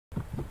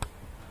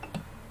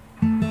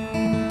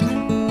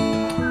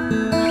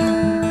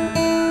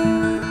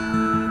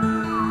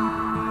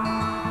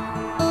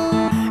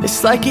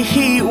It's like a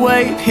heat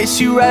wave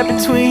hits you right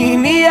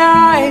between the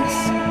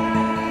eyes.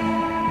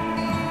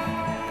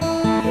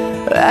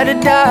 At a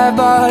dive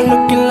bar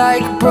looking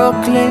like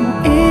Brooklyn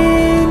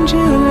in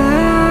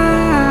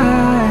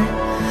July.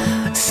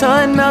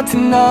 Sun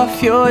melting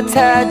off your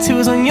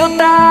tattoos on your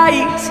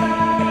thighs.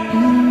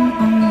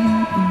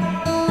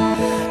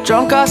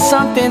 Drunk off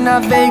something I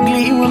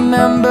vaguely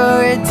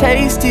remember. It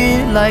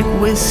tasted like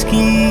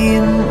whiskey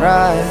and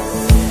rye.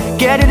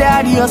 Get it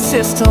out of your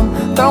system,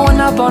 throwing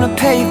up on the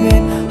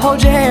pavement.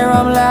 Hold your hair,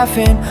 I'm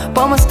laughing,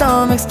 but my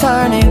stomach's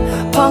turning.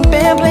 Punk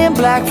band playing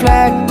Black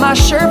Flag, my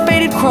shirt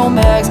faded chrome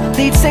mags.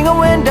 Lead singer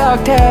wearing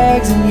dog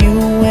tags, and you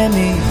and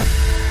me.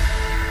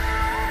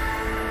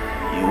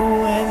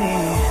 You and me.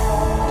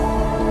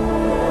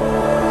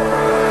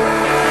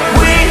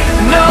 We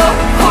know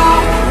who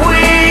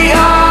we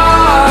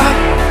are,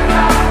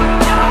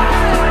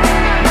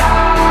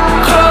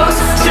 close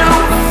to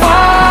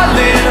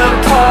falling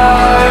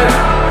apart.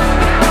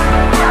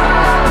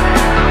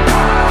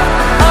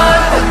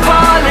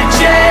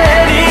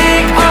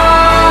 Unapologetic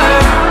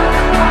art,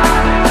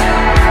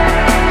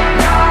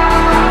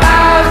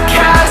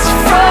 outcast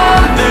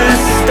from the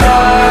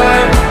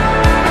start.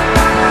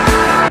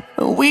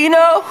 We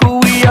know who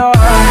we are.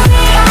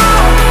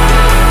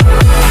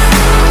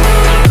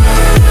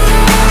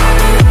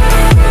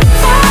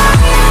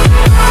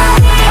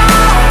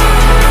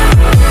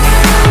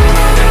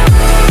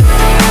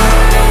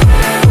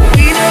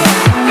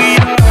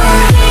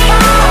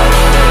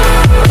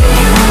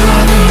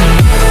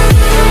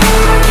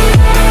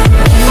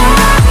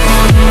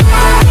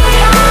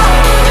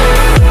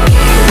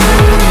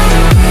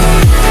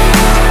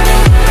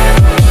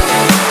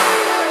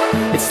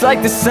 It's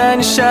like the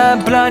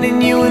sunshine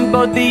blinding you in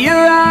both of your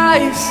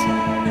eyes.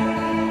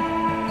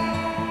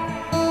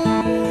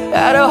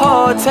 At a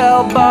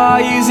hotel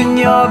bar using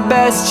your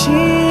best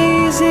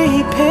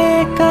cheesy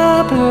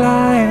pickup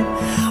line.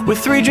 With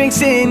 3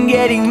 drinks in,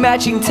 getting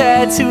matching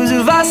tattoos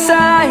of our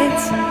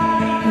sides.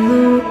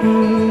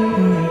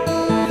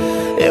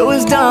 It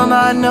was dumb,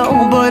 I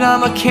know, but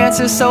I'm a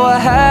Cancer, so I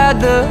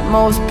had the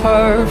most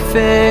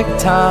perfect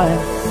time.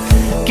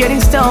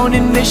 Getting stoned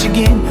in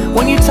Michigan,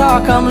 when you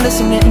talk I'm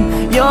listening.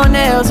 Your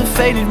nails are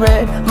faded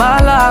red, my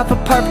life a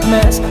perfect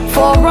mess.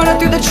 Forerunner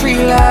through the tree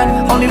line,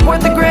 only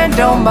worth $1,000,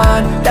 don't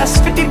mind. That's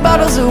 50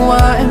 bottles of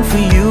wine for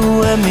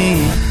you and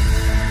me.